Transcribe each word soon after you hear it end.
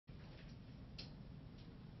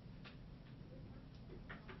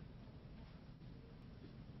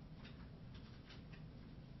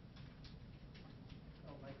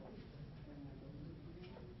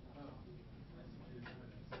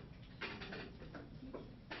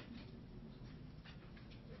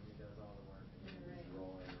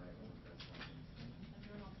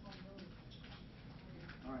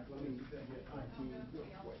Hey,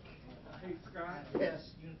 Scott.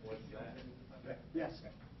 Yes. What's that? Yes.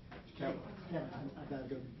 Kevin, I gotta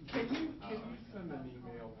go. Can you send an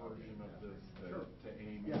email version of this to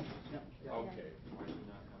Amy? Yeah. Okay. Why is he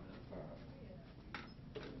not coming up?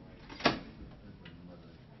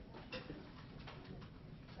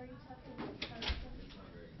 Are you talking about the posting? It's not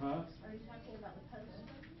very good. Huh? Are you talking about the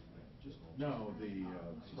posting? No, the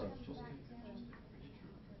press release.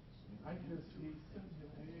 I He just he sent it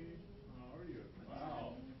to me. How are you?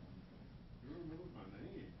 Wow. You remember my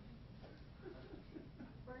name.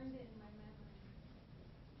 Burned it in my memory.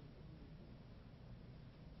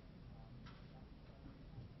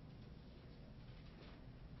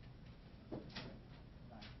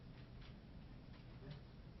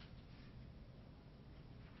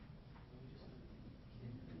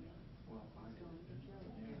 Well,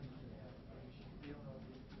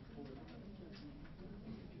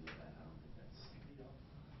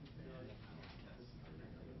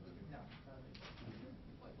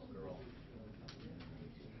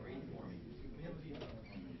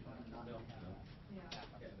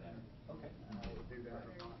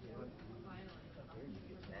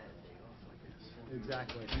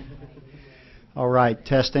 Exactly. All right,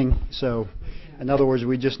 testing. So, in other words,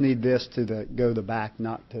 we just need this to go the back,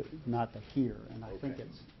 not to here. And I think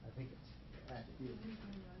it's back here.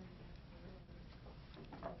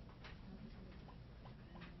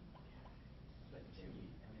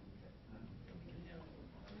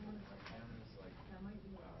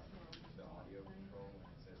 The audio control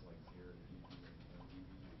when it says like 0 dB and 1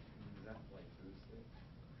 dB, does that like boost it?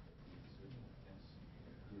 If you switch it to test?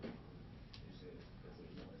 Does it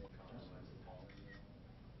normally compromise the quality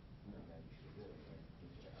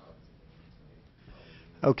at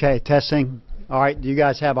all? Okay, testing. All right, do you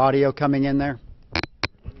guys have audio coming in there?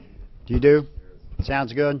 Do you do?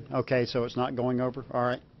 Sounds good? Okay, so it's not going over? All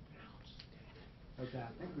right. Okay,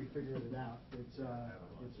 I think we figured it out. It's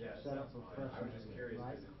set up for press. I was just curious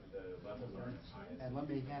because the levels aren't as high as. And let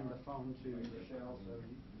me hand the phone to Michelle so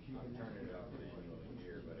she can turn it up manually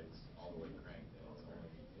here, but it's all the way cranked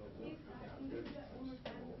and it's only.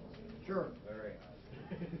 Sure. Very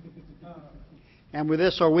high. And with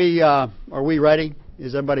this, are we ready?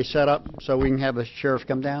 Is everybody set up so we can have the sheriff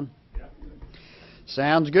come down? Yep.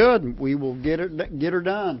 Sounds good. We will get her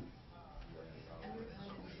done.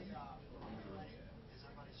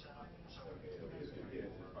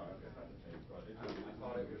 I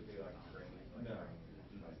thought it would be like grain. No.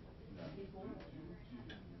 Thank you.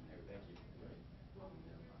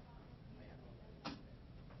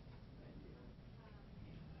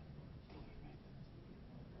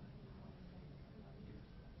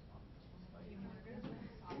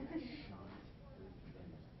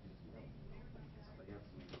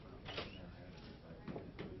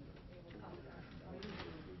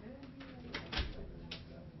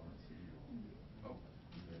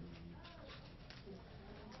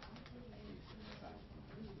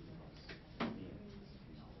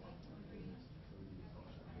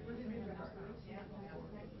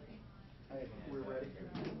 Hey, we're ready.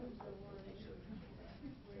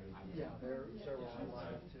 Yeah, there are several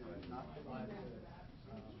live too, not live to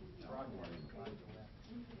broadcast, live to web.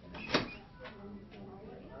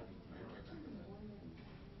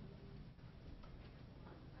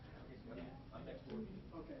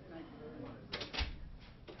 Okay, thank you very much.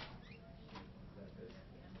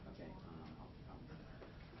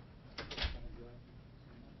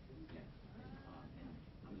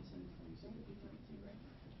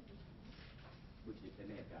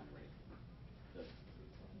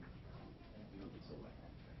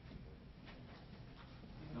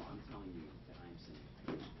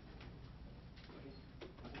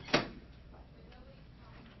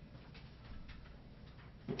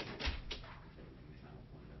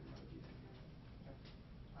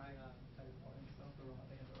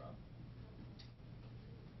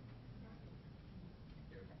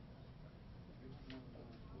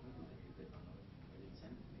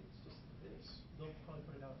 They'll probably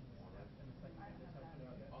put it out in the second. They just haven't put it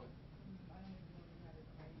out yet.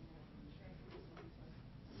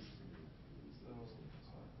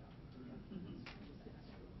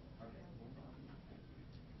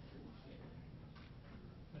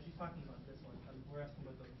 No, she's talking about this one. We're asking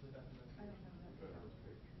about the death and the.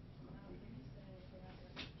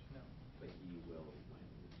 No.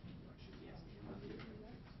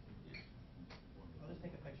 I'll just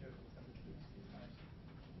take a picture of it and send it to these guys.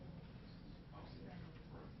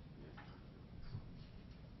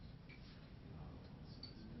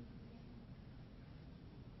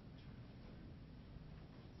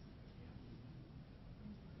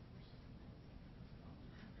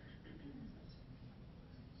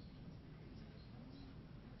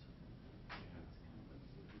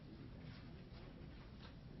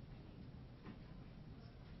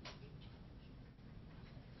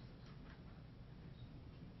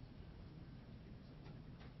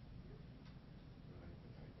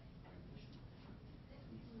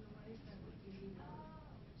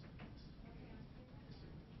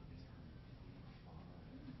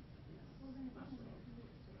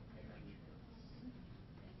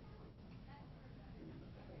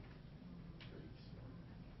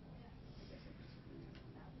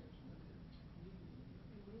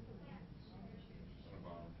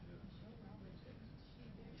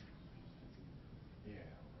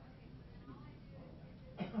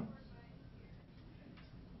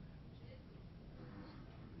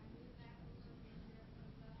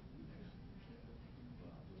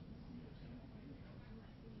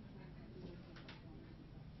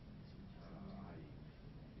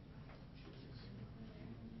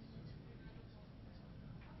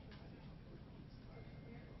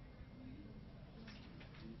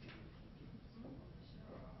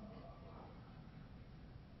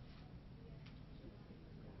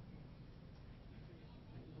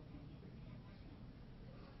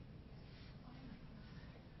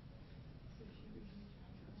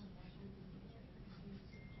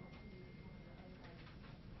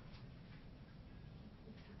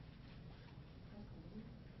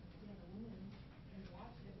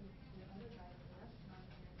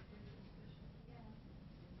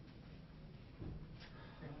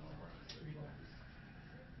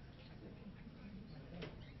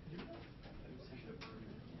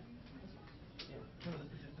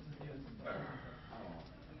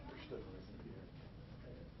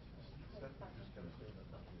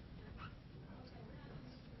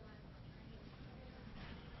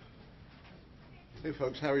 Hey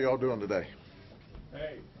folks, how are y'all doing today?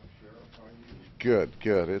 Hey, Sheriff, how are you? Good,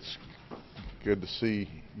 good. It's good to see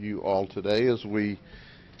you all today as we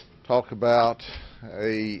talk about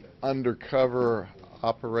a undercover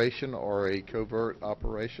operation or a covert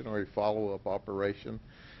operation or a follow-up operation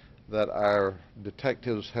that our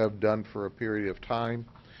detectives have done for a period of time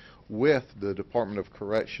with the Department of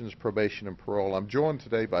Corrections, Probation and Parole. I'm joined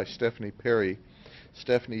today by Stephanie Perry.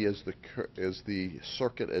 Stephanie is the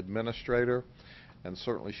circuit administrator, and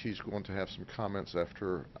certainly she's going to have some comments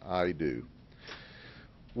after I do.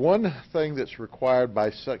 One thing that's required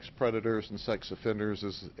by sex predators and sex offenders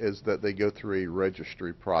is that they go through a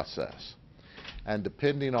registry process. And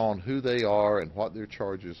depending on who they are and what their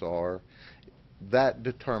charges are, that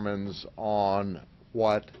determines on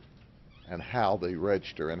what and how they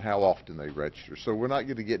register and how often they register. So we're not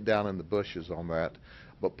going to get down in the bushes on that.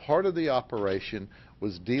 But part of the operation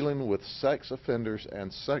was dealing with sex offenders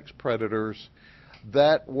and sex predators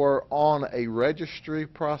that were on a registry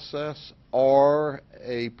process or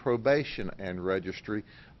a probation and registry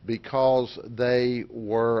because they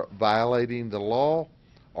were violating the law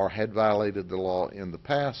or had violated the law in the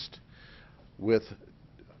past, with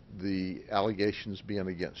the allegations being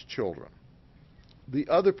against children. The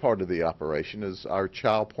other part of the operation is our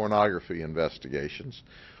child pornography investigations,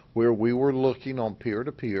 where we were looking on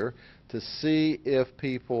peer-to-peer to see if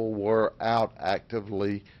people were out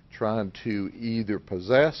actively trying to either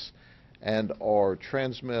possess and or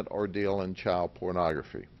transmit or deal in child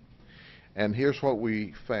pornography. And here's what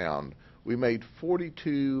we found. We made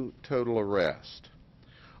 42 total arrests.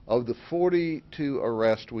 Of the 42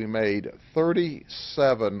 arrests we made,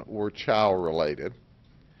 37 were child related.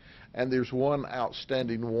 And there's one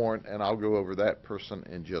outstanding warrant, and I'll go over that person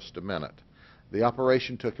in just a minute. The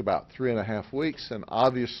operation took about 3.5 weeks, and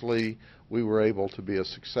obviously we were able to be as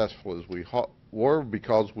successful as we were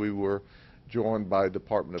because we were joined by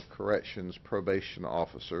Department of Corrections probation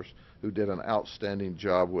officers who did an outstanding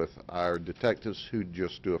job with our detectives who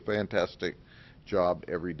just do a fantastic job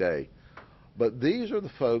every day. But these are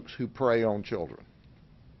the folks who prey on children,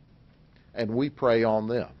 and we prey on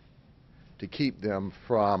them to keep them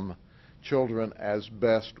from children as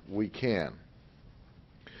best we can.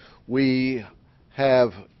 We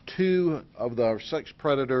have 2 of our sex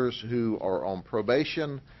predators who are on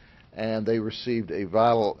probation, and they received a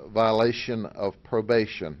violation of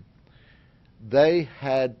probation. They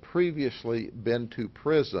had previously been to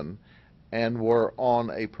prison and were on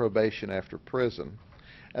a probation after prison.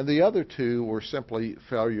 And the other 2 were simply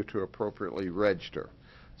failure to appropriately register.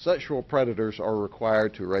 Sexual predators are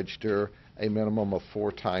required to register a minimum of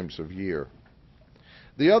 4 times a year.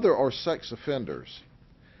 The other are sex offenders,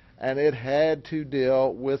 and it had to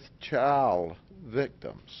deal with child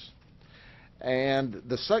victims. And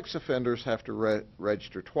the sex offenders have to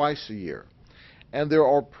register twice a year. And there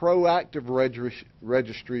are proactive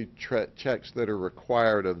registry checks that are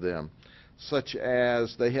required of them, such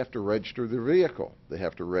as they have to register their vehicle, they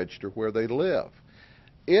have to register where they live.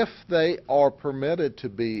 If they are permitted to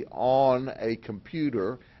be on a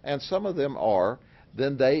computer, and some of them are,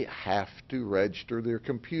 then they have to register their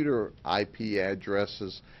computer IP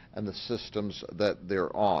addresses and the systems that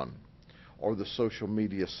they're on, or the social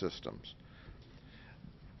media systems.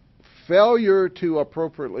 Failure to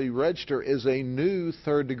appropriately register is a new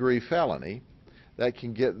third-degree felony that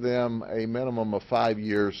can get them a minimum of 5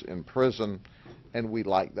 years in prison, and we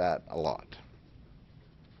like that a lot.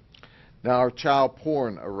 Now, our child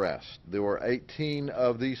porn arrest. There were 18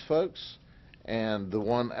 of these folks, and the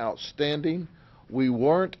one outstanding, we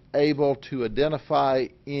weren't able to identify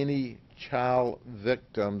any child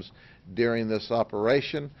victims during this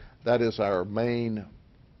operation. That is our main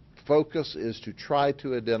focus, is to try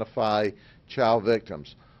to identify child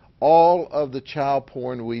victims. All of the child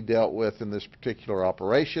porn we dealt with in this particular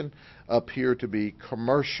operation appear to be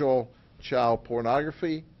commercial child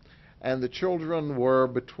pornography, and the children were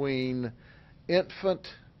between infant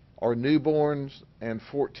or newborns and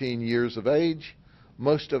 14 years of age.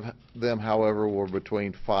 Most of them, however, were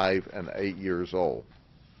between 5 and 8 years old.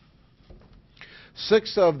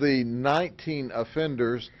 6 of the 19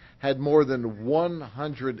 offenders had more than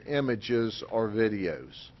 100 images or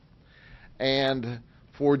videos. And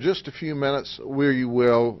for just a few minutes, we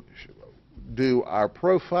will do our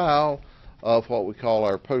profile of what we call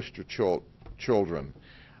our poster children.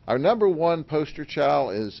 Our number 1 poster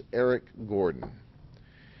child is Eric Gordon.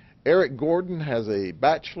 Eric Gordon has a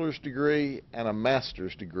bachelor's degree and a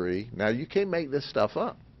master's degree. Now, you can't make this stuff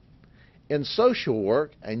up. In social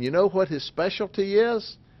work, and you know what his specialty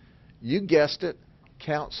is? You guessed it,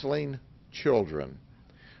 counseling children,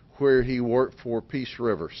 where he worked for Peace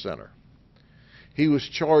River Center. He was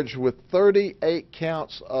charged with 38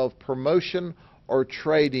 counts of promotion or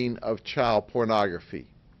trading of child pornography.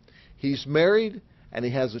 He's married and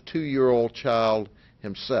he has a 2-year-old child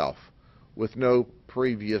himself with no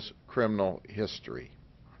previous criminal history.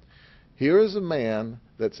 Here is a man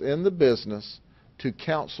that's in the business to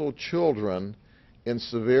counsel children in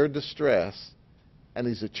severe distress, and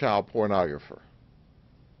he's a child pornographer.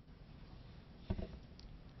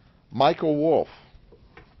 Michael Wolf.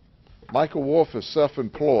 Michael Wolf is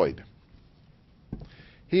self-employed.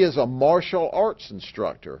 He is a martial arts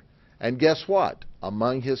instructor, and guess what?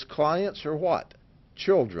 Among his clients are what?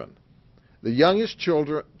 Children. The youngest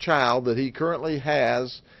child that he currently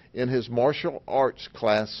has in his martial arts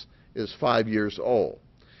class is 5 years old.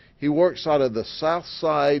 He works out of the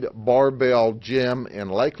Southside Barbell Gym in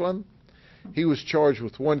Lakeland. He was charged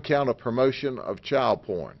with 1 count of promotion of child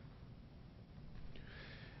porn.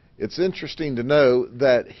 It's interesting to know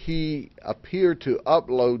that he appeared to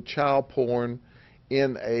upload child porn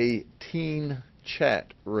in a teen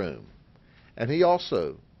chat room. And he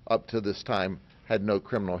also, up to this time, had no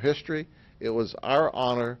criminal history. It was our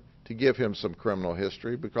honor to give him some criminal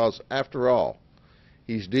history because, after all,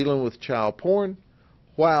 he's dealing with child porn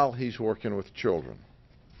while he's working with children.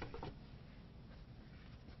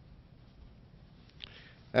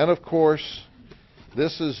 And of course,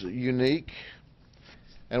 this is unique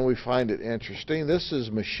and we find it interesting. This is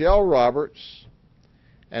Michelle Roberts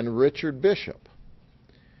and Richard Bishop.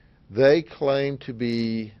 They claim to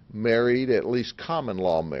be married, at least common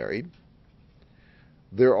law married.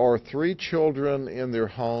 There are 3 children in their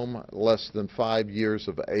home less than 5 years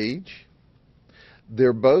of age.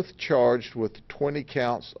 They're both charged with 20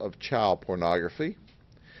 counts of child pornography.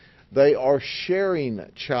 They are sharing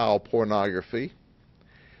child pornography.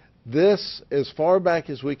 This, as far back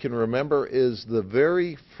as we can remember, is the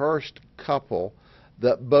very first couple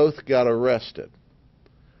that both got arrested.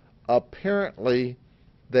 Apparently,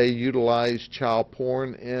 they utilized child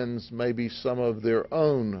porn in maybe some of their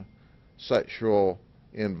own sexual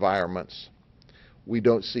environments. We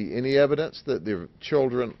don't see any evidence that their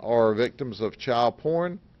children are victims of child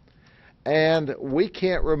porn, and we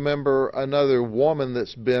can't remember another woman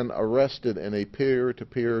that's been arrested in a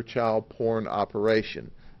peer-to-peer child porn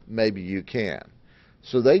operation. Maybe you can.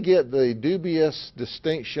 So they get the dubious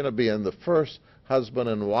distinction of being the first husband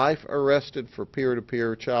and wife arrested for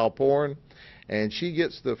peer-to-peer child porn, and she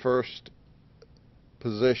gets the first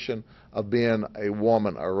position of being a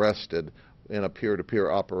woman arrested in a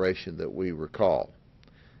peer-to-peer operation that we recall.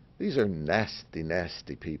 These are nasty,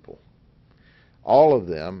 nasty people. All of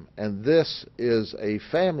them, and this is a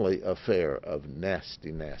family affair of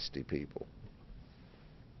nasty, nasty people.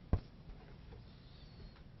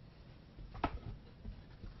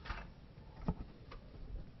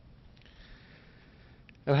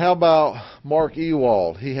 And how about Mark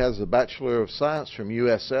Ewald? He has a Bachelor of Science from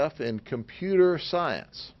USF in computer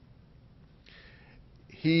science.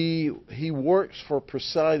 He works for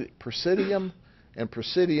Presidium, and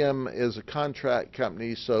Presidium is a contract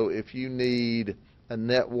company, so if you need a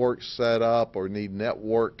network set up or need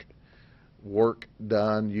network work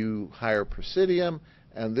done, you hire Presidium,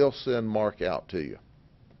 and they'll send Mark out to you.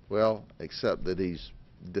 Well, except that he's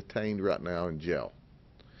detained right now in jail.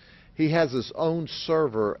 He has his own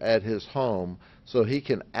server at his home, so he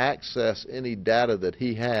can access any data that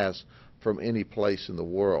he has from any place in the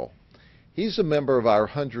world. He's a member of our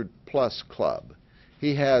 100+ club.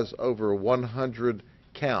 He has over 100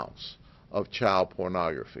 counts of child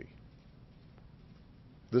pornography.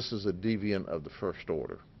 This is a deviant of the first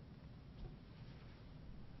order.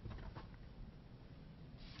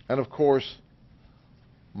 And of course,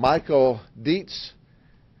 Michael Dietz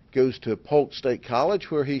goes to Polk State College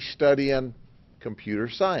where he's studying computer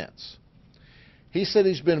science. He said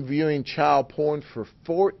he's been viewing child porn for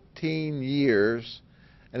 14 years,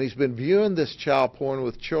 and he's been viewing this child porn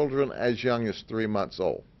with children as young as 3 months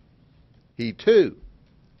old. He too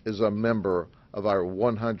is a member of our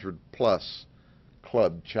 100+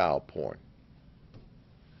 club child porn.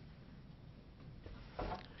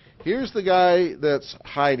 Here's the guy that's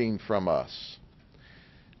hiding from us.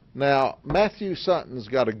 Now, Matthew Sutton's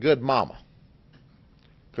got a good mama,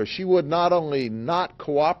 because she would not only not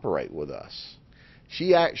cooperate with us,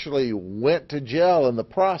 she actually went to jail in the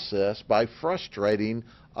process by frustrating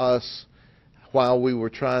us while we were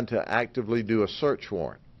trying to actively do a search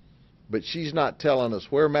warrant. But she's not telling us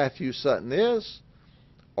where Matthew Sutton is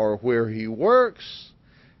or where he works.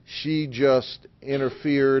 She just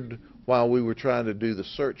interfered while we were trying to do the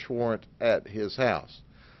search warrant at his house.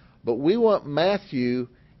 But we want Matthew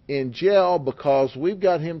in jail because we've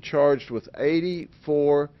got him charged with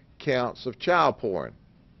 84 counts of child porn.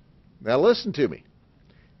 Now listen to me.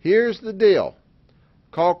 Here's the deal.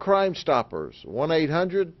 Call Crime Stoppers,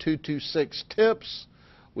 1-800-226-TIPS.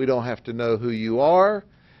 We don't have to know who you are.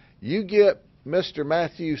 You get Mr.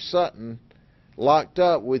 Matthew Sutton locked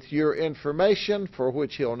up with your information, for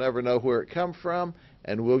which he'll never know where it come from,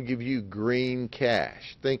 and we'll give you green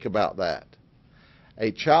cash. Think about that.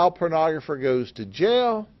 A child pornographer goes to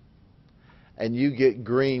jail, and you get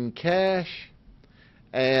green cash,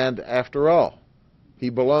 and after all, he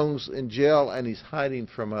belongs in jail and he's hiding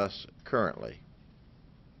from us currently.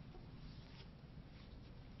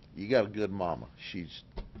 You got a good mama. She's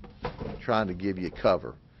trying to give you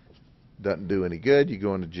cover. Doesn't do any good. You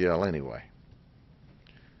go into jail anyway.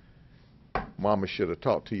 Mama should have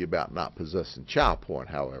talked to you about not possessing child porn,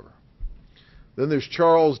 however. Then there's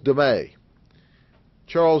Charles DeMay.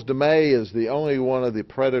 Charles DeMay is the only one of the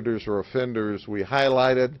predators or offenders we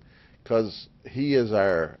highlighted because he is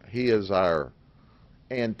our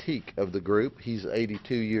antique of the group. He's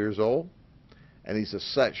 82 years old, and he's a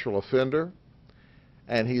sexual offender,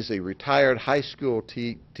 and he's a retired high school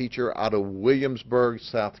teacher out of Williamsburg,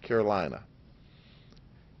 South Carolina.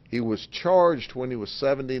 He was charged when he was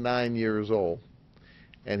 79 years old,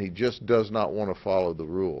 and he just does not want to follow the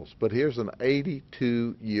rules. But here's an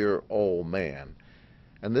 82-year-old man,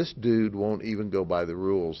 and this dude won't even go by the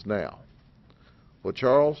rules now. Well,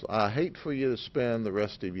 Charles, I hate for you to spend the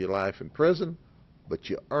rest of your life in prison, but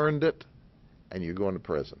you earned it, and you're going to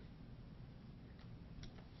prison.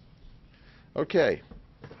 Okay,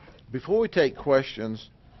 before we take questions,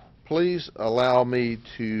 please allow me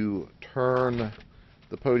to turn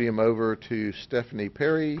the podium over to Stephanie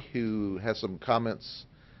Perry, who has some comments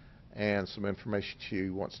and some information she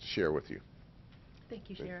wants to share with you. Thank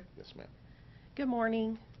you, Sheriff. Yes, ma'am. Good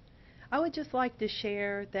morning. I would just like to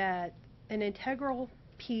share that an integral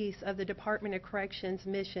piece of the Department of Corrections'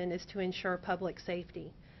 mission is to ensure public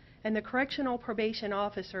safety. And the correctional probation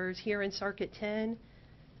officers here in Circuit 10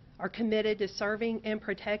 are committed to serving and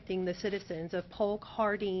protecting the citizens of Polk,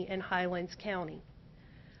 Hardee, and Highlands County.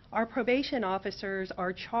 Our probation officers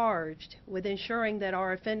are charged with ensuring that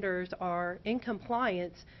our offenders are in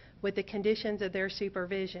compliance with the conditions of their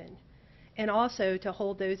supervision, and also to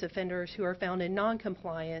hold those offenders who are found in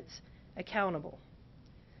noncompliance accountable.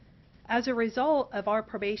 As a result of our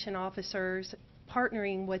probation officers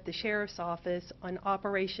partnering with the Sheriff's Office on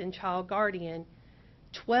Operation Child Guardian,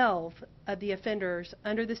 12 of the offenders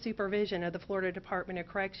under the supervision of the Florida Department of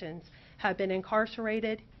Corrections have been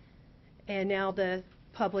incarcerated, and now the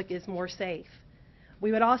public is more safe.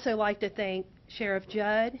 We would also like to thank Sheriff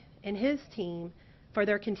Judd and his team for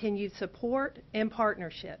their continued support and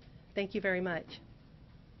partnership. Thank you very much.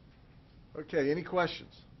 Okay, any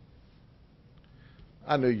questions?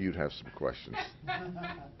 I knew you'd have some questions.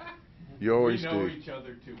 You always do. We know each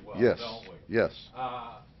other too well, Yes, don't we? yes.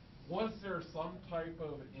 Was there some type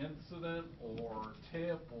of incident or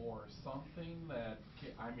tip or something that,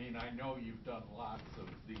 I mean, I know you've done lots of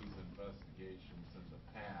these investigations in the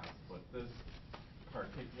past, but this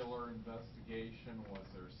particular investigation, was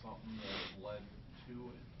there something that led to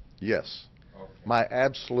it? Yes. Okay. My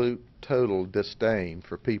absolute total disdain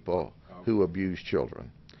for people who abuse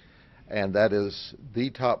children. And that is the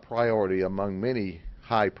top priority among many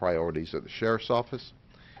high priorities at the Sheriff's Office.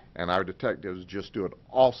 And our detectives just do an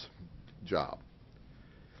awesome job.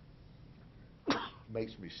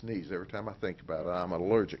 Makes me sneeze every time I think about it. I'm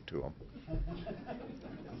allergic to them. It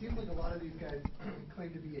seems like a lot of these guys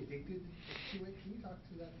claim to be addicted to it. Can you talk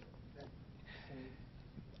to that point?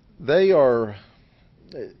 They are,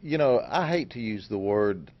 you know, I hate to use the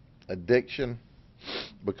word addiction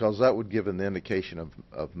because that would give an indication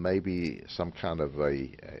of maybe some kind of a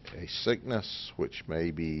sickness, which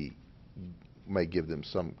may give them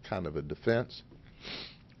some kind of a defense.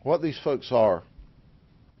 What these folks are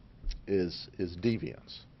is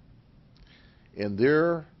deviants. In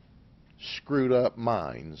their screwed up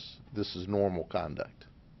minds, this is normal conduct.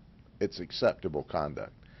 It's acceptable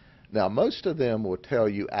conduct. Now, most of them will tell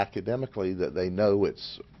you academically that they know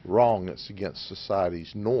it's wrong, it's against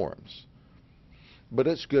society's norms, but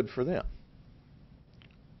it's good for them.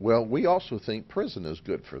 Well, we also think prison is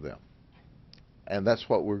good for them. And that's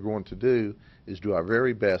what we're going to do, is do our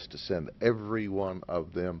very best to send every one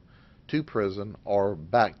of them to prison or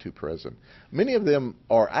back to prison. Many of them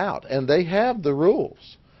are out, and they have the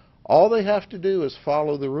rules. All they have to do is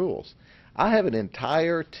follow the rules. I have an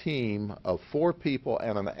entire team of 4 people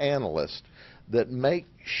and an analyst that make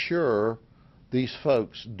sure these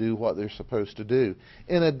folks do what they're supposed to do,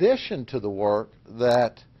 in addition to the work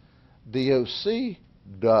that DOC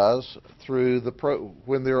does through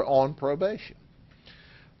when they're on probation.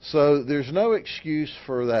 So there's no excuse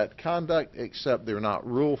for that conduct except they're not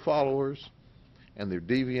rule followers and they're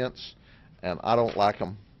deviants, and I don't like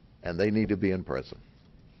them, and they need to be in prison.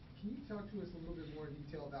 Can you talk to us a little bit more in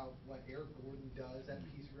detail about what Eric Gordon does at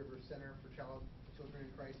Peace River Center for Children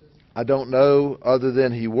in Crisis? I don't know, other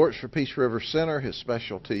than he works for Peace River Center. His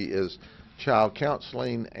specialty is child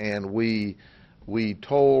counseling, and we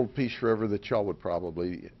told Peace River that y'all would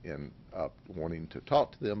probably end up wanting to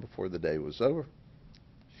talk to them before the day was over.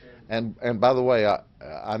 And by the way,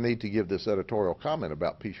 I need to give this editorial comment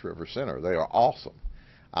about Peace River Center. They are awesome.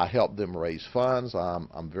 I help them raise funds.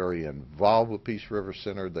 I'm very involved with Peace River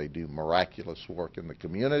Center. They do miraculous work in the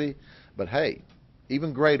community. But hey,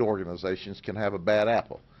 even great organizations can have a bad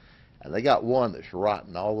apple. And they got one that's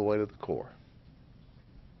rotten all the way to the core.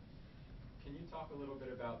 Can you talk a little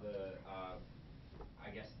bit about the, I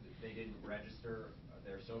guess they didn't register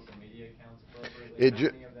their social media accounts appropriately?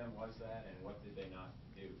 How many of them was that, and what did they not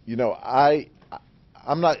do? You know,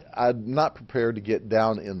 I'm not prepared to get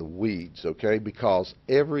down in the weeds, okay? Because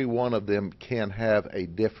every one of them can have a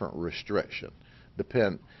different restriction.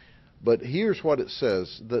 But here's what it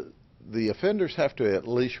says: the offenders have to at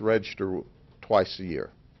least register twice a year.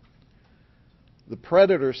 The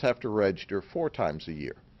predators have to register 4 times a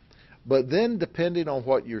year. But then, depending on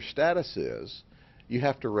what your status is, you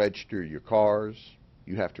have to register your cars,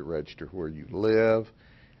 you have to register where you live.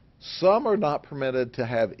 Some are not permitted to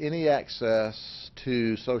have any access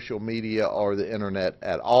to social media or the internet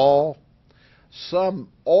at all. Some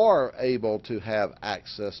are able to have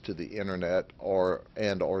access to the internet or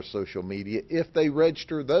social media if they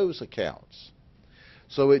register those accounts.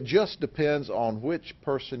 So it just depends on which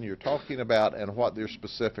person you're talking about and what their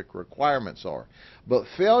specific requirements are. But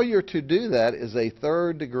failure to do that is a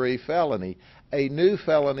 3rd-degree felony, a new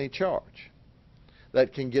felony charge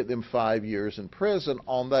that can get them 5 years in prison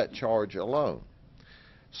on that charge alone.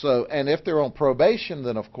 So, and if they're on probation,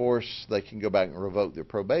 then of course they can go back and revoke their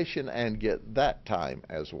probation and get that time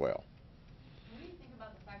as well. What do you think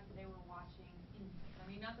about the fact that they were watching infants? I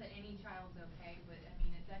mean, not that any child's okay, but I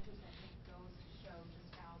mean, that just, I think, goes to show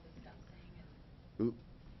just how disgusting and...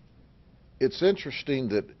 It's interesting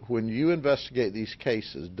that when you investigate these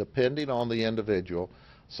cases, depending on the individual,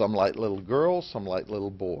 some like little girls, some like little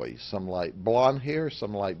boys, some like blonde hair,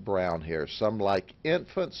 some like brown hair, some like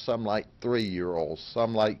infants, some like 3-year-olds,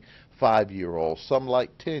 some like 5-year-olds, some like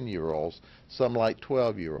 10-year-olds, some like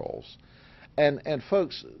 12-year-olds. And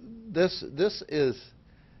folks, this is,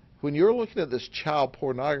 when you're looking at this child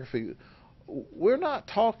pornography, we're not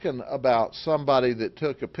talking about somebody that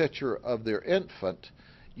took a picture of their infant,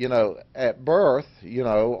 you know, at birth, you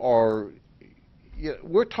know, or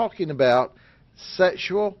we're talking about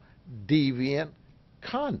sexual deviant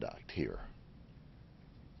conduct here.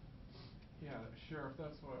 Yeah, Sheriff,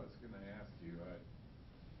 that's what I was going to ask you.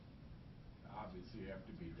 Obviously, you have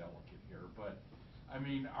to be delicate here, but I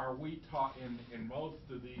mean, are we talking, in most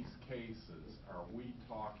of these cases, are we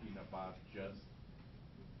talking about just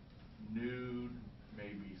nude,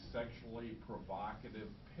 maybe sexually provocative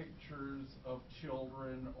pictures of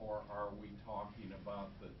children, or are we talking about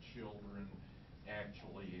the children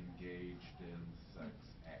actually engaged in sex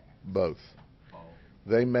acts? Both. Both.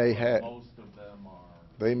 They may But have. most of them are.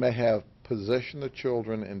 They may have positioned the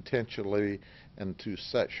children intentionally into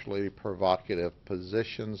sexually provocative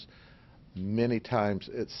positions. Many times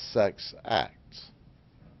it's sex acts.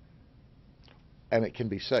 And it can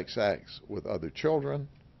be sex acts with other children,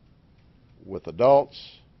 with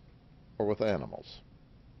adults, or with animals.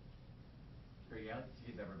 Greg, I like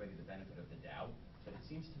to give everybody the benefit of the doubt, but it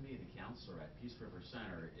seems to me the counselor at Peace River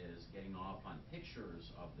Center is getting off on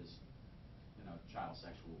pictures of this, you know, child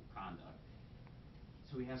sexual conduct.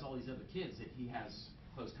 So he has all these other kids that he has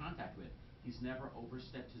close contact with. He's never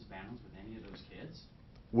overstepped his bounds with any of those kids?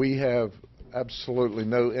 We have absolutely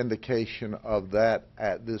no indication of that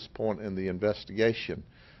at this point in the investigation.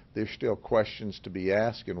 There's still questions to be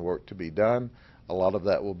asked and work to be done. A lot of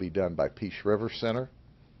that will be done by Peace River Center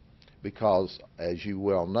because, as you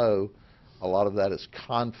well know, a lot of that is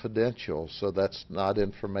confidential, so that's not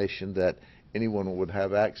information that anyone would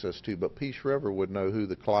have access to. But Peace River would know who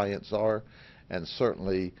the clients are, and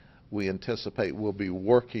certainly we anticipate we'll be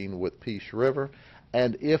working with Peace River.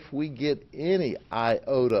 And if we get any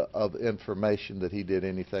iota of information that he did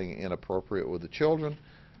anything inappropriate with the children,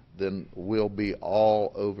 then we'll be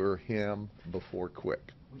all over him before quick.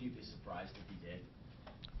 Would you be surprised if he did?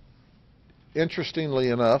 Interestingly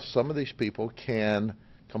enough, some of these people can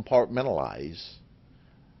compartmentalize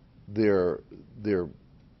their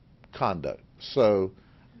conduct. So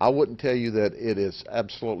I wouldn't tell you that it is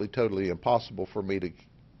absolutely totally impossible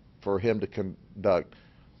for him to conduct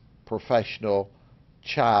professional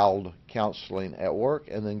child counseling at work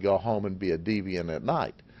and then go home and be a deviant at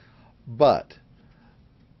night. But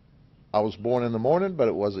I was born in the morning, but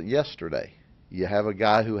it wasn't yesterday. You have a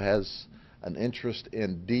guy who has an interest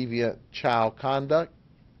in deviant child conduct,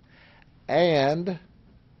 and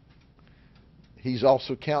he's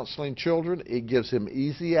also counseling children. It gives him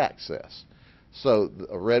easy access. So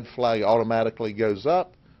a red flag automatically goes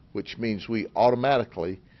up, which means we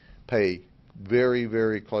automatically pay very,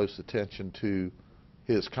 very close attention to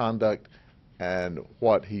his conduct and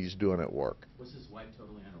what he's doing at work. Was his wife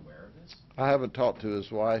totally unaware of this? I haven't talked to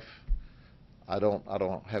his wife. I don't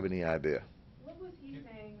have any idea. What was he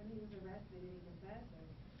saying when he was arrested? Did he confess?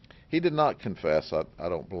 He did not confess. I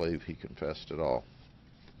don't believe he confessed at all.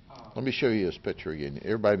 Let me show you his picture again.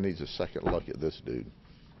 Everybody needs a second look at this dude.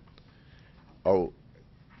 Oh,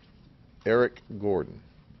 Eric Gordon,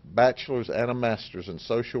 bachelor's and a master's in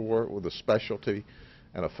social work with a specialty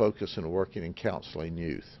and a focus in working in counseling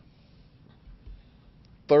youth.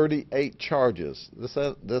 38 charges.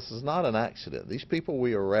 This is not an accident. These people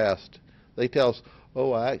we arrest, they tell us,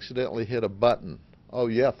 oh, I accidentally hit a button. Oh,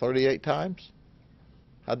 yeah, 38 times?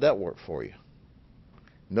 How'd that work for you?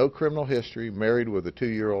 No criminal history, married with a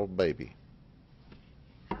 2-year-old baby.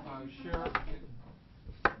 Sheriff,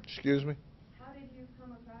 Excuse me? How did you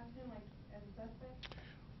come across him, like, as a suspect?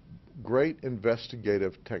 Great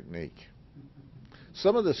investigative technique.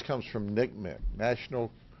 Some of this comes from NCMEC,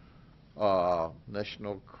 National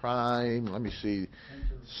Crime, let me see,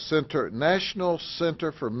 National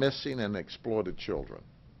Center for Missing and Exploited Children.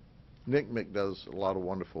 NCMEC does a lot of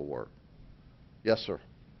wonderful work. Yes, sir.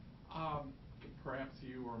 Perhaps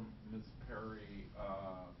you or Ms. Perry,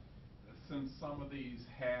 since some of these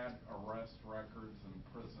had arrest records and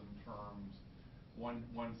prison terms,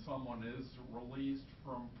 when someone is released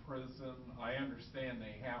from prison, I understand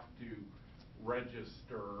they have to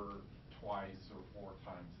register twice or 4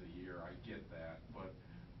 times a year. I get that, but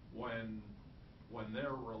when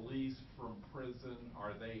they're released from prison,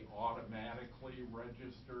 are they automatically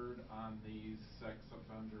registered on these sex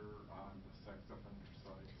offender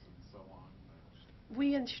sites and so on?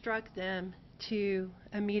 We instruct them to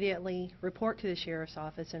immediately report to the sheriff's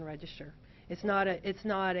office and register. It's not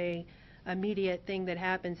a immediate thing that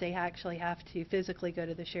happens. They actually have to physically go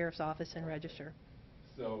to the sheriff's office and register.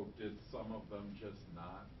 So did some of them just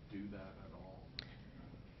not do that at all?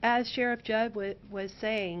 As Sheriff Judd was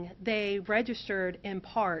saying, they registered in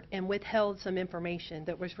part and withheld some information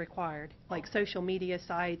that was required, like social media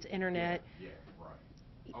sites, internet, Yeah,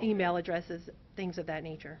 right. Okay. email addresses, things of that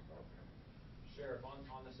nature. Sheriff,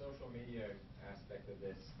 on the social media aspect of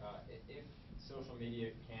this, if social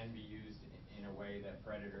media can be used in a way that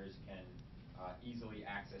predators can easily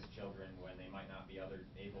access children when they might not be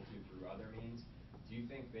able to through other means, do you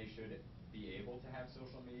think they should be able to have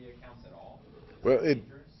social media accounts at all? Well,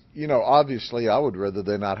 obviously I would rather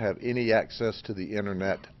they not have any access to the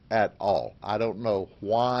internet at all. I don't know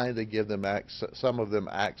why they give them some of them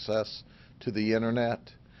access to the internet.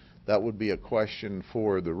 That would be a question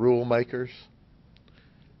for the rule makers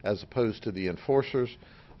as opposed to the enforcers.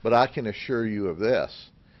 But I can assure you of this,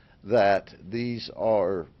 that these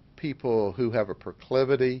are people who have a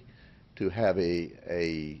proclivity to have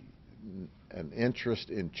an interest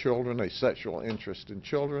in children, a sexual interest in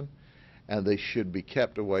children, and they should be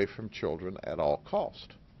kept away from children at all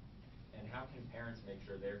cost. And how can parents make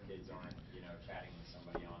sure their kids aren't, chatting with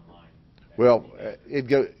somebody online? Well,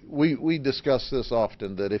 we discuss this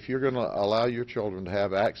often, that if you're going to allow your children to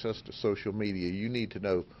have access to social media, you need to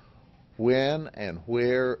know when and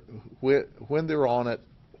where, when they're on it,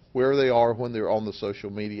 where they are when they're on the social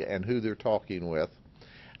media, and who they're talking with.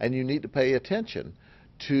 And you need to pay attention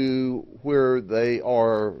to where they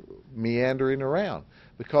are meandering around,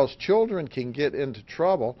 because children can get into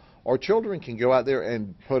trouble, or children can go out there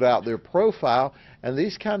and put out their profile, and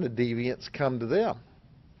these kind of deviants come to them.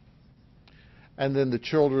 And then the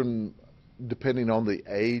children, depending on the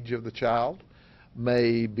age of the child,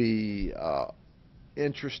 may be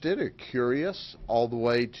interested or curious, all the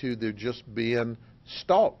way to they're just being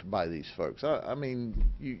stalked by these folks. I mean,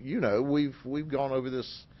 we've gone over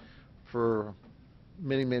this for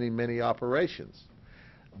many operations.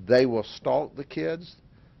 They will stalk the kids.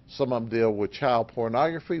 Some of them deal with child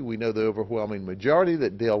pornography. We know the overwhelming majority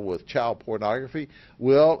that deal with child pornography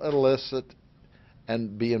will elicit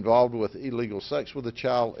and be involved with illegal sex with a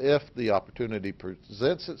child if the opportunity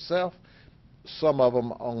presents itself. Some of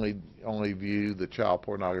them only view the child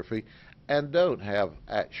pornography and don't have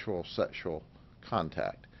actual sexual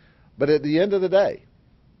contact. But at the end of the day,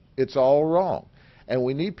 it's all wrong. And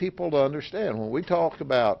we need people to understand, when we talk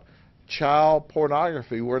about child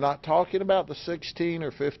pornography, we're not talking about the 16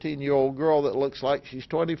 or 15-year-old girl that looks like she's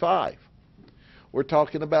 25. We're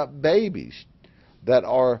talking about babies that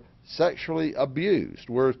are sexually abused.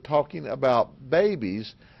 We're talking about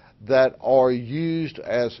babies that are used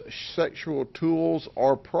as sexual tools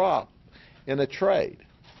or prop in a trade.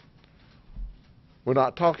 We're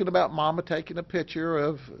not talking about mama taking a picture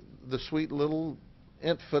of the sweet little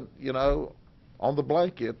infant, you know, on the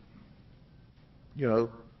blanket. You know,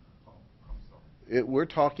 we're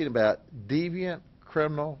talking about deviant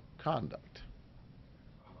criminal conduct.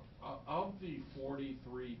 Of the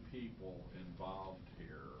 43 people involved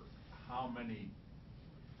here, how many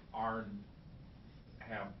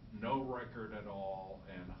have no record at all,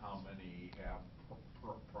 and how many have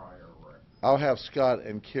prior records? I'll have Scott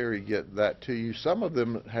and Kerry get that to you. Some of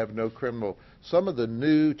them have no criminal. Some of the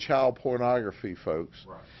new child pornography folks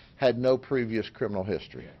had no previous criminal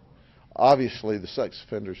history. Obviously, the sex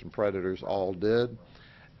offenders and predators all did,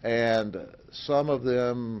 and some of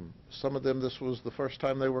them this was the first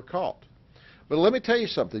time they were caught. But let me tell you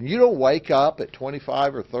something. You don't wake up at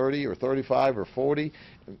 25 or 30 or 35 or 40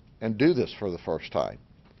 and do this for the first time.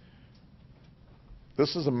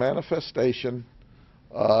 This is a manifestation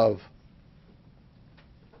of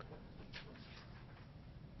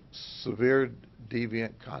severe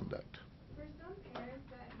deviant conduct. For some parents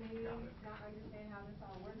that may not understand how this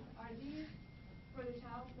all works, are these, for the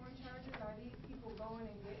child porn charges, are these people going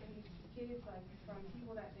and getting these kids like from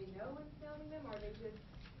people that they know and filming them, or are they just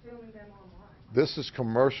filming them online? This is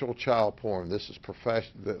commercial child porn. This is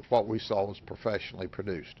what we saw was professionally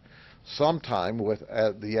produced. Sometime with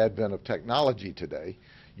the advent of technology today,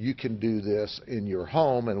 you can do this in your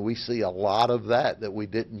home, and we see a lot of that we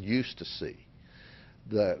didn't used to see,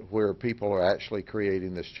 where people are actually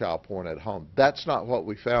creating this child porn at home. That's not what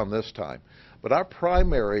we found this time. But our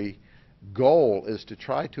primary goal is to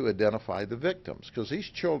try to identify the victims, because these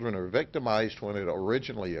children are victimized when it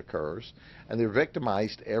originally occurs, and they're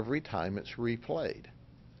victimized every time it's replayed.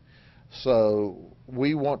 So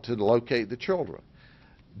we want to locate the children.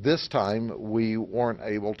 This time we weren't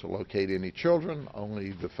able to locate any children,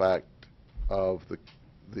 only the fact of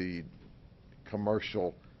the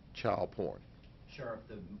commercial child porn. Sheriff,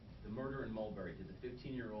 the murder in Mulberry, did the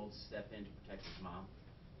 15-year-old step in to protect his mom?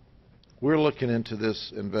 We're looking into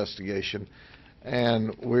this investigation,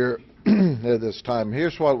 and we're at this time.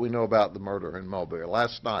 Here's what we know about the murder in Mulberry.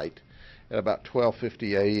 Last night at about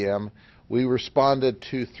 12:50 a.m., we responded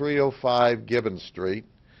to 305 Gibbons Street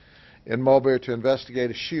in Mulberry to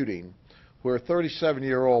investigate a shooting where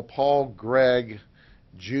 37-year-old Paul Gregg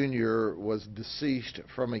Jr. was deceased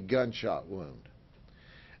from a gunshot wound.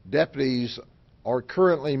 Deputies are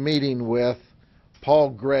currently meeting with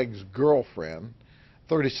Paul Gregg's girlfriend,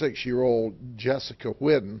 36-year-old Jessica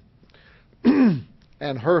Whidden,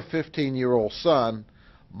 and her 15-year-old son,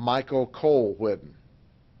 Michael Cole Whidden.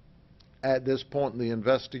 At this point in the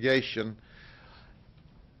investigation,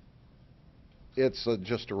 it's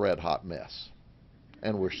just a red-hot mess,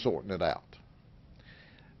 and we're sorting it out.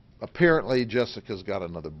 Apparently, Jessica's got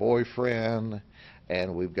another boyfriend,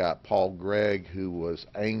 and we've got Paul Gregg, who was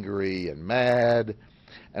angry and mad,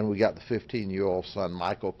 and we got the 15-year-old son,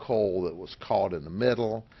 Michael Cole, that was caught in the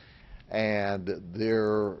middle, and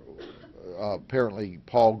apparently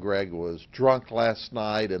Paul Gregg was drunk last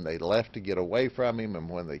night, and they left to get away from him, and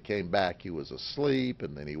when they came back, he was asleep,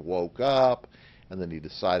 and then he woke up, and then he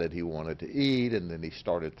decided he wanted to eat, and then he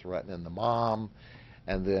started threatening the mom,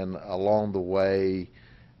 and then along the way,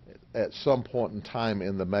 at some point in time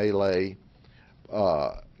in the melee,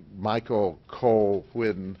 Michael Cole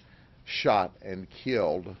Whidden shot and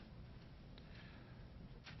killed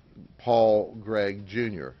Paul Gregg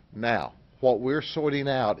Jr. Now, what we're sorting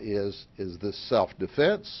out is this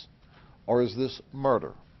self-defense or is this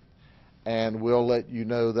murder? And we'll let you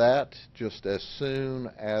know that just as soon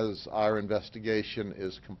as our investigation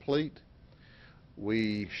is complete.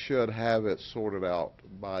 We should have it sorted out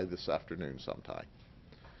by this afternoon sometime.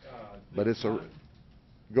 But it's a...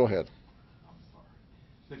 Go ahead. I'm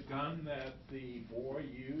sorry. The gun that the boy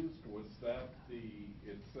used, was that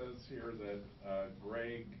it says here that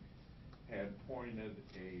Gregg had pointed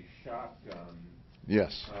a shotgun.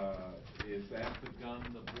 Yes. Is that the gun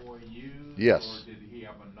the boy used? Yes. Or did he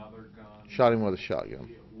have another gun? Shot him with a shotgun.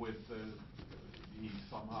 He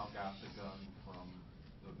somehow got the gun from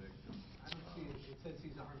the victim? I don't see it. It says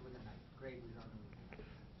he's armed with a knife. Gregg was armed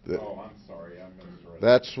with a knife. Oh, I'm sorry. I misread.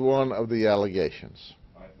 That's one of the allegations.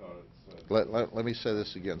 I thought it said... Let me say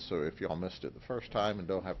this again, so if y'all missed it the first time and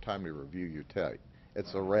don't have time to review your tape.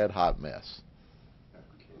 It's a red-hot mess.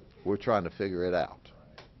 We're trying to figure it out.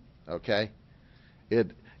 Okay?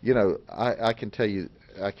 I can tell you,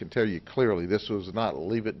 I can tell you clearly, this was not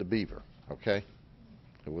Leave It to Beaver, okay?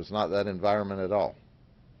 It was not that environment at all.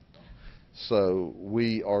 So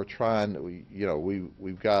we are trying,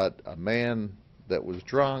 we've got a man that was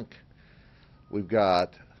drunk. We've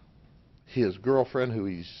got his girlfriend, who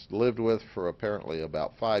he's lived with for apparently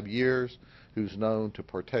about 5 years, who's known to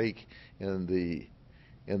partake in the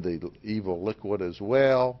evil liquid as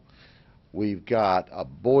well. We've got a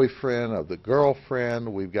boyfriend of the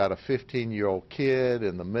girlfriend. We've got a 15-year-old kid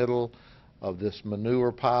in the middle of this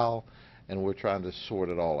manure pile, and we're trying to sort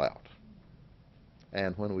it all out.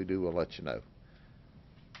 And when we do, we'll let you know.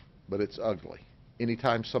 But it's ugly.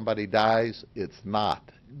 Anytime somebody dies, it's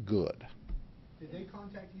not good. Did they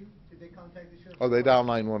contact you? Did they contact the sheriff? Oh, they dialed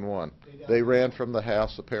 911. They They ran from the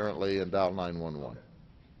house, apparently, and dialed 911.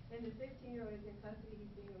 And the 15-year-old is in custody, he's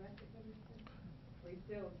being arrested for this thing? Or he's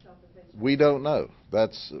still self-defense? We don't know.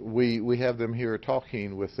 We have them here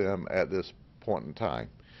talking with them at this point in time.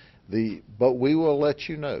 But we will let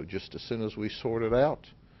you know just as soon as we sort it out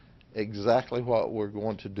exactly what we're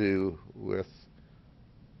going to do with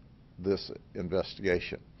this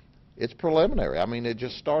investigation. It's preliminary. I mean, it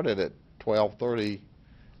just started at 12:30,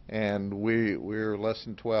 and we're less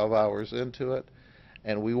than 12 hours into it,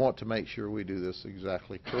 and we want to make sure we do this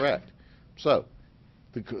exactly correct. So,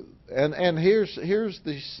 and here's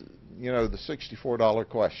the the $64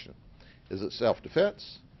 question: is it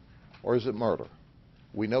self-defense or is it murder?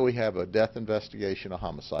 We know we have a death investigation, a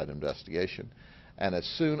homicide investigation, and as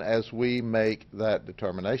soon as we make that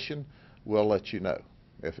determination, we'll let you know.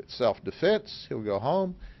 If it's self-defense, he'll go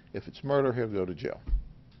home. If it's murder, he'll go to jail.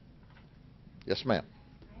 Yes, ma'am.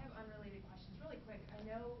 I have unrelated questions. Really quick, I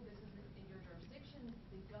know this is in your jurisdiction,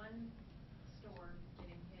 the gun store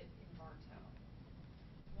getting hit in Bartow.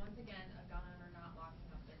 Once again, a gun owner not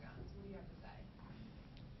locking up their guns. What do you have to say?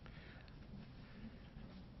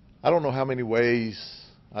 I don't know how many ways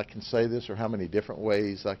I can say this or how many different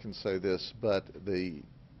ways I can say this, but the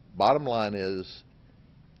bottom line is,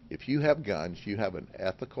 if you have guns, you have an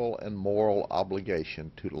ethical and moral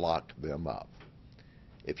obligation to lock them up.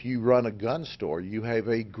 If you run a gun store, you have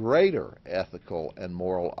a greater ethical and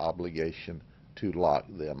moral obligation to lock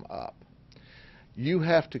them up. You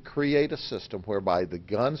have to create a system whereby the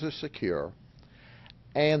guns are secure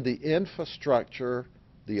and the infrastructure,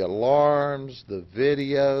 the alarms, the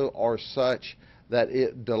video are such that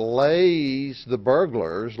it delays the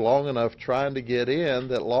burglars long enough trying to get in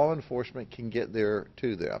that law enforcement can get there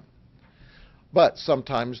to them. But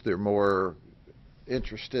sometimes they're more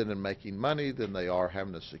interested in making money than they are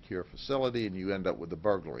having a secure facility, and you end up with a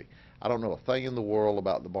burglary. I don't know a thing in the world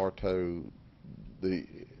about the Bartow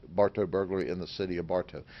burglary in the city of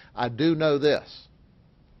Bartow. I do know this,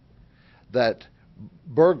 that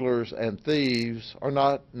burglars and thieves are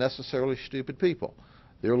not necessarily stupid people.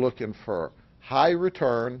 They're looking for high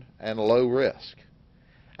return and low risk.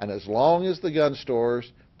 And as long as the gun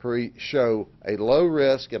stores show a low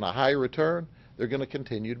risk and a high return, they're going to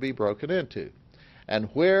continue to be broken into. And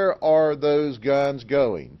where are those guns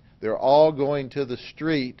going? They're all going to the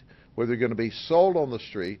street, where they're going to be sold on the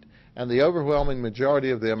street, and the overwhelming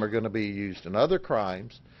majority of them are going to be used in other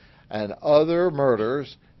crimes and other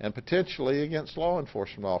murders and potentially against law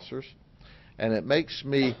enforcement officers. And it makes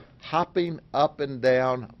me hopping up and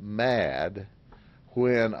down mad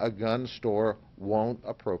when a gun store won't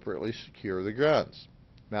appropriately secure the guns.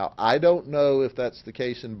 Now, I don't know if that's the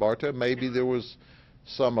case in Bartow. Maybe there was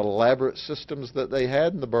some elaborate systems that they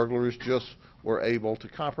had and the burglars just were able to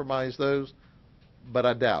compromise those, but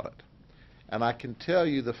I doubt it. And I can tell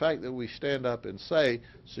you the fact that we stand up and say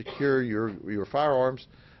secure your firearms,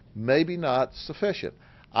 maybe not sufficient.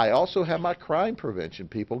 I also have my crime prevention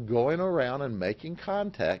people going around and making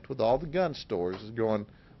contact with all the gun stores going,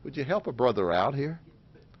 would you help a brother out here?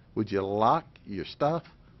 Would you lock your stuff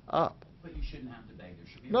up? But you shouldn't have to beg. There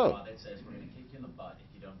should be a No. law that says we're going to kick you in the butt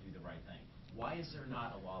if you don't do the right thing. Why is there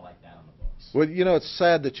not a law like that on the books? Well, it's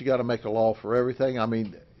sad that you got to make a law for everything. I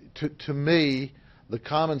mean, to me, the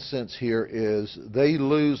common sense here is they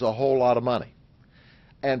lose a whole lot of money.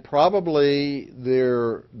 And probably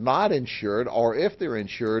they're not insured, or if they're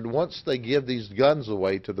insured, once they give these guns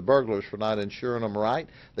away to the burglars for not insuring them right,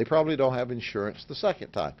 they probably don't have insurance the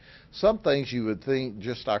second time. Some things you would think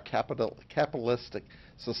just our capitalistic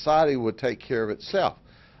society would take care of itself.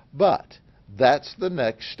 But that's the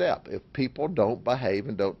next step. If people don't behave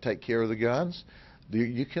and don't take care of the guns,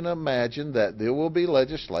 you can imagine that there will be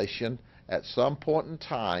legislation at some point in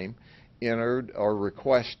time entered or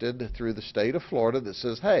requested through the state of Florida that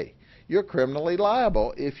says, hey, you're criminally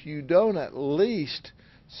liable if you don't at least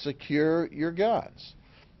secure your guns.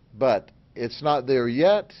 But it's not there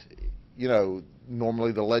yet.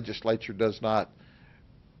 Normally the legislature does not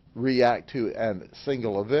react to a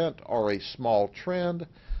single event or a small trend,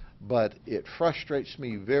 but it frustrates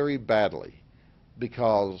me very badly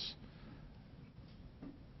because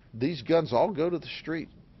these guns all go to the street,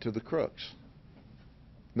 to the crooks.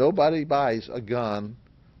 Nobody buys a gun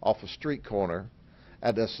off a street corner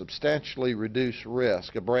at a substantially reduced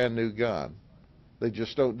risk, a brand new gun. They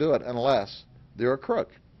just don't do it unless they're a crook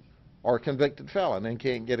or a convicted felon and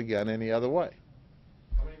can't get a gun any other way.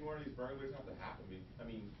 How many more of these burglaries have to happen? I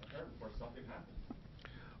mean, before something happens.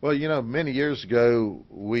 Well, you know, many years ago,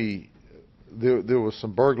 there was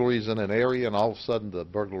some burglaries in an area, and all of a sudden the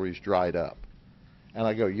burglaries dried up. And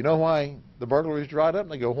I go, you know why the burglaries dried up?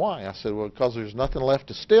 And they go, why? I said, well, because there's nothing left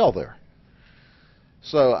to steal there.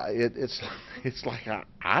 So it's like,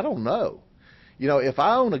 I don't know. You know, if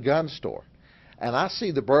I own a gun store and I see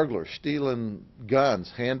the burglars stealing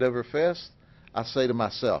guns hand over fist, I say to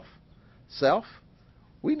myself, self,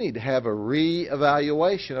 we need to have a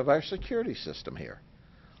reevaluation of our security system here.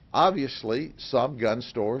 Obviously, some gun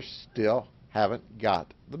stores still haven't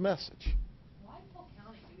got the message. Why Polk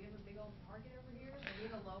County? Do we have a big old target over here? Do we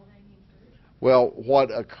have a low-hanging fruit? Well, what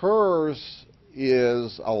occurs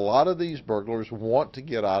is a lot of these burglars want to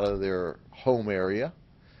get out of their home area,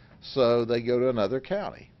 so they go to another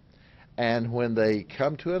county. And when they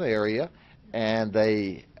come to an area and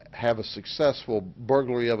they have a successful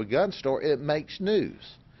burglary of a gun store, it makes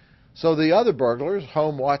news. So the other burglars,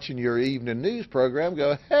 home watching your evening news program,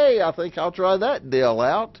 go, hey, I think I'll try that deal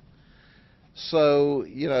out. So,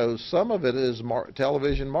 you know, some of it is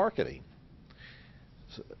television marketing.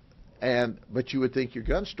 But you would think your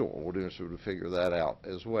gun store will do sort of figure that out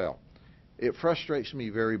as well. It frustrates me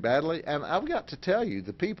very badly, and I've got to tell you,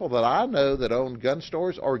 the people that I know that own gun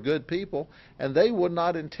stores are good people, and they would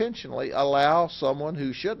not intentionally allow someone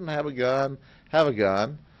who shouldn't have a gun have a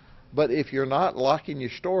gun. But if you're not locking your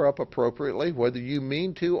store up appropriately, whether you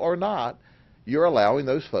mean to or not, you're allowing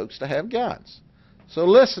those folks to have guns. So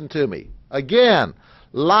listen to me. Again,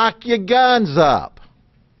 lock your guns up.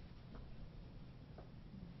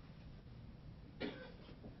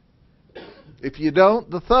 If you don't,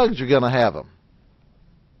 the thugs are going to have them.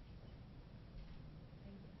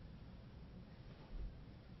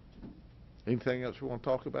 Anything else you want to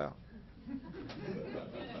talk about?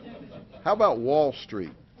 How about Wall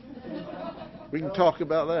Street? We can talk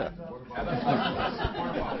about that.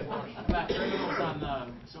 About criminals on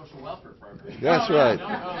the social welfare program. That's right.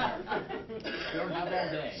 Don't have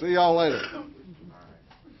all day. See y'all later.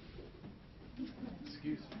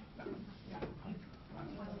 Excuse me.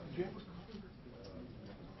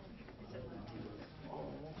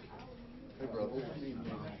 Hey, brother.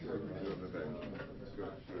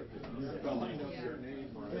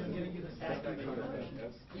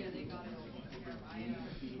 Yeah, they got it over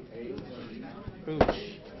here. Ooh.